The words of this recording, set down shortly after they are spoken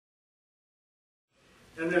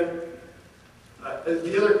And then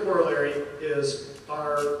the other corollary is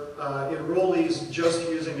our enrollees just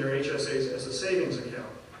using their HSAs as a savings account.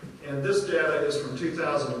 And this data is from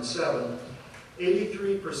 2007.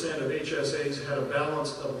 83% of HSAs had a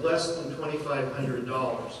balance of less than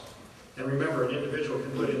 $2,500. And remember, an individual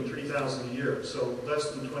can put in $3,000 a year, so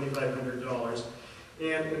less than $2,500.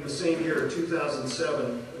 And in the same year,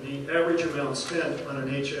 2007, the average amount spent on an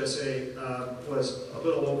HSA was a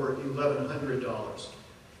little over $1,100.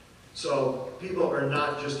 So people are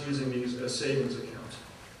not just using these as savings accounts.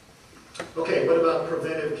 Okay, what about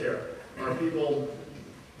preventive care? Are people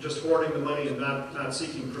just hoarding the money and not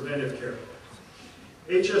seeking preventive care?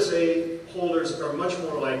 HSA holders are much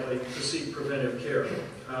more likely to seek preventive care.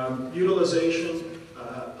 Utilization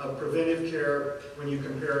of preventive care, when you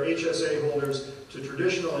compare HSA holders to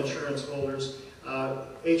traditional insurance holders,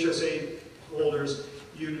 HSA holders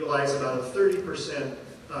utilize about a 30%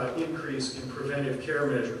 increase in preventive care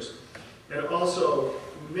measures. And also,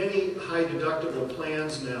 many high deductible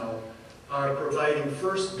plans now are providing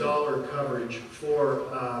first dollar coverage for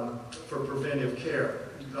preventive care,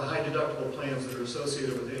 the high deductible plans that are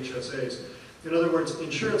associated with HSAs. In other words,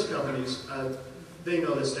 insurance companies, they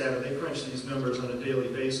know this data, they crunch these numbers on a daily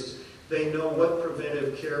basis. They know what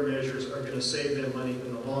preventive care measures are going to save them money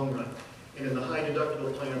in the long run. And in the high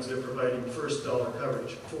deductible plans, they're providing first dollar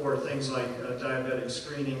coverage for things like diabetic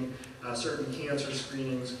screening, certain cancer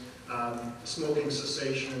screenings, smoking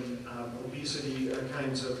cessation, obesity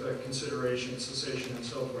kinds of considerations, cessation, and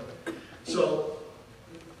so forth. So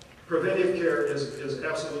preventive care is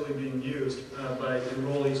absolutely being used by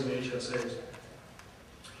enrollees in HSAs.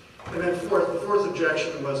 And then the fourth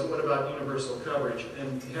objection was, what about universal coverage?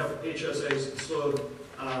 And have HSAs slowed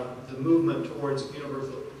the movement towards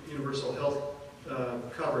universal health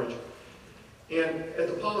coverage? And at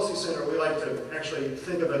the Policy Center, we like to actually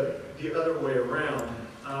think of it the other way around.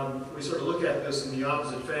 We sort of look at this in the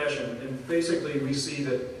opposite fashion, and basically we see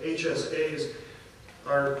that HSAs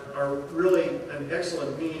are really an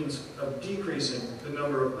excellent means of decreasing the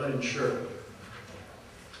number of uninsured.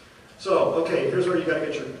 So, okay, here's where you got to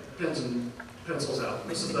get your pens and pencils out.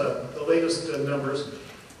 This is the latest numbers.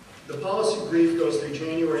 The policy brief goes through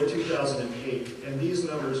January 2008, and these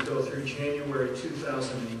numbers go through January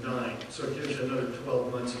 2009, so it gives you another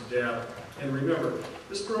 12 months of data. And remember,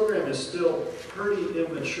 this program is still pretty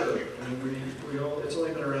immature. I mean, it's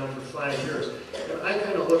only been around for 5 years. And I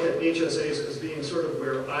kind of look at HSAs as being sort of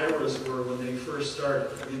where IRAs were when they first started.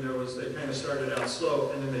 I mean, they kind of started out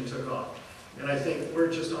slow, and then they took off. And I think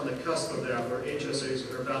we're just on the cusp of that, where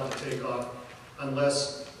HSAs are about to take off,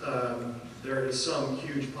 unless there is some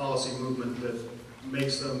huge policy movement that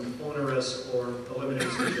makes them onerous or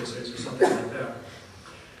eliminates HSAs or something like that.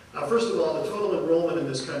 First of all, the total enrollment in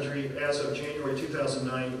this country as of January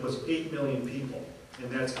 2009 was 8 million people,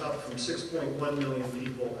 and that's up from 6.1 million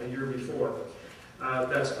people a year before.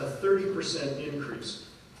 That's a 30% increase,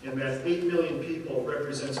 and that 8 million people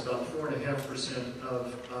represents about 4.5%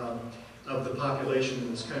 of the population in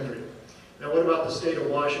this country. Now, what about the state of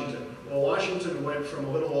Washington? Well, Washington went from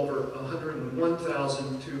a little over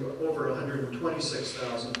 101,000 to over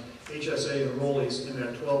 126,000 HSA enrollees in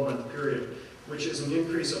that 12-month period, which is an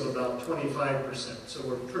increase of about 25%. So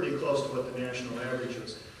we're pretty close to what the national average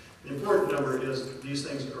is. The important number is these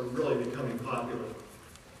things are really becoming popular.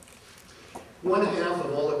 1/2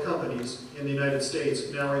 of all the companies in the United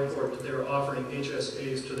States now report that they're offering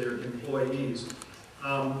HSAs to their employees.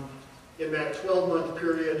 In that 12-month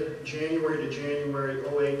period, January to January,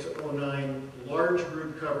 08 to 09, large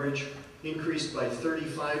group coverage increased by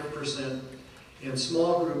 35%, and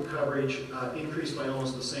small group coverage increased by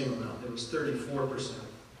almost the same amount. It was 34%.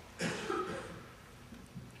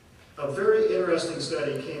 A very interesting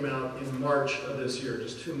study came out in March of this year,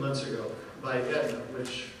 just 2 months ago, by Aetna,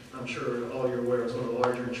 which I'm sure all you're aware is one of the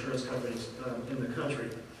larger insurance companies in the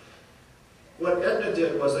country. What Aetna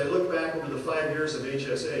did was they looked back over the 5 years of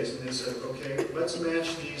HSAs and they said, okay, let's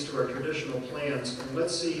match these to our traditional plans and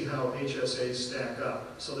let's see how HSAs stack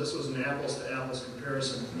up. So this was an apples-to-apples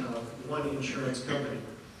comparison of one insurance company.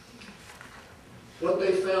 What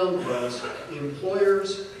they found was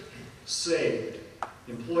employers saved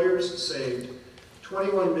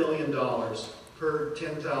 $21 million per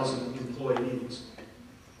 10,000 employees.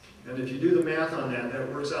 And if you do the math on that,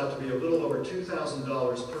 that works out to be a little over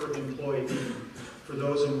 $2,000 per employee for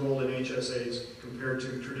those enrolled in HSAs compared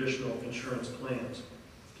to traditional insurance plans.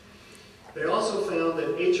 They also found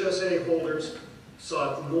that HSA holders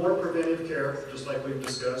sought more preventive care, just like we've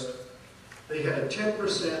discussed. They had a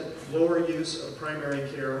 10% lower use of primary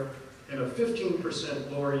care and a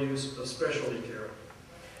 15% lower use of specialty care.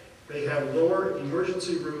 They had lower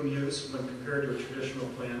emergency room use when compared to a traditional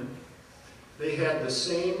plan. They had the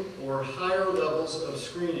same or higher levels of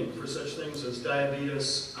screening for such things as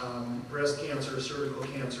diabetes, breast cancer, cervical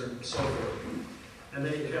cancer, and so forth. And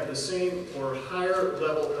they had the same or higher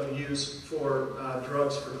level of use for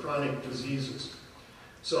drugs for chronic diseases.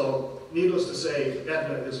 So, needless to say,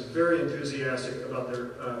 Aetna is very enthusiastic about their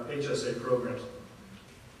HSA programs.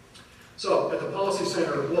 So, at the Policy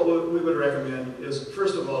Center, what we would recommend is,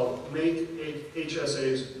 first of all, make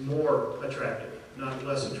HSAs more attractive, not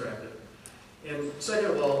less attractive. And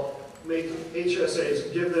second of all, make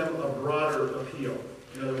HSAs, give them a broader appeal.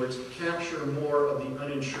 In other words, capture more of the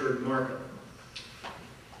uninsured market.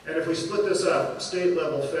 And if we split this up, state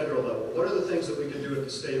level, federal level, what are the things that we could do at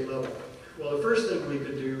the state level? Well, the first thing we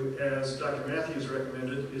could do, as Dr. Matthews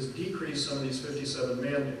recommended, is decrease some of these 57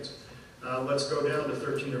 mandates. Let's go down to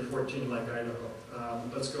 13 or 14 like Idaho.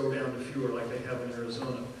 Let's go down to fewer like they have in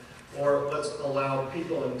Arizona. Or let's allow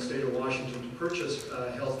people in the state of Washington to purchase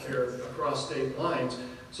health care across state lines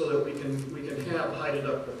so that we can have high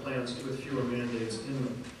deductible plans with fewer mandates in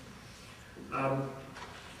them.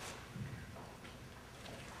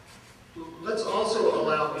 Let's also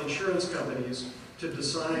allow insurance companies to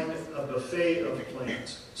design a buffet of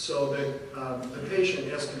plans so that the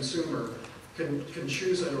patient as consumer can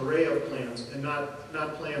choose an array of plans and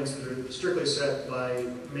not plans that are strictly set by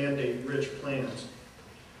mandate-rich plans.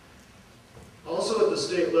 Also at the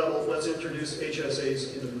state level, let's introduce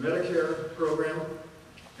HSAs into the Medicare program,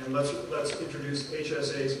 and let's introduce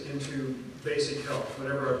HSAs into basic health,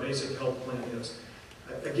 whatever our basic health plan is.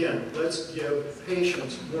 Again, let's give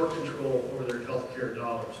patients more control over their health care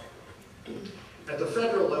dollars. At the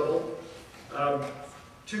federal level,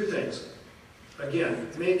 two things. Again,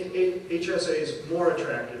 make HSAs more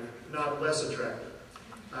attractive, not less attractive.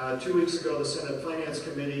 2 weeks ago, the Senate Finance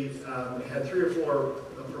Committee had 3 or 4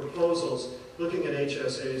 proposals looking at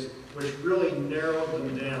HSAs, which really narrowed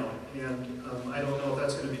them down. And I don't know if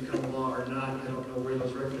that's going to become law or not. I don't know where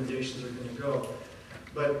those recommendations are going to go.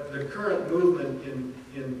 But the current movement,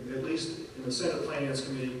 at least in the Senate Finance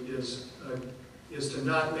Committee, is to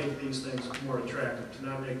not make these things more attractive, to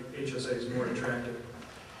not make HSAs more attractive.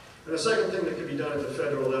 And the second thing that can be done at the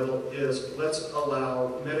federal level is let's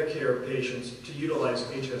allow Medicare patients to utilize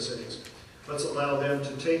HSAs. Let's allow them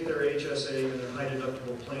to take their HSA and their high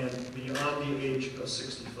deductible plan beyond the age of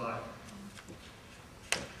 65.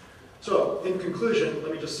 So, in conclusion,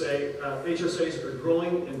 let me just say HSAs are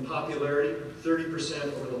growing in popularity,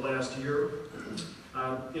 30% over the last year.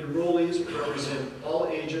 Enrollees represent all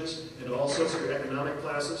ages and all socioeconomic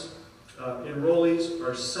classes. Enrollees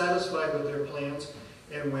are satisfied with their plans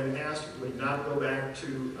and when asked would not go back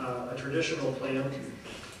to a traditional plan.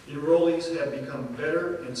 Enrollees have become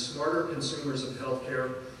better and smarter consumers of health care.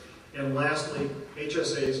 And lastly,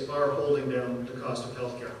 HSAs are holding down the cost of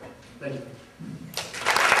health care. Thank you.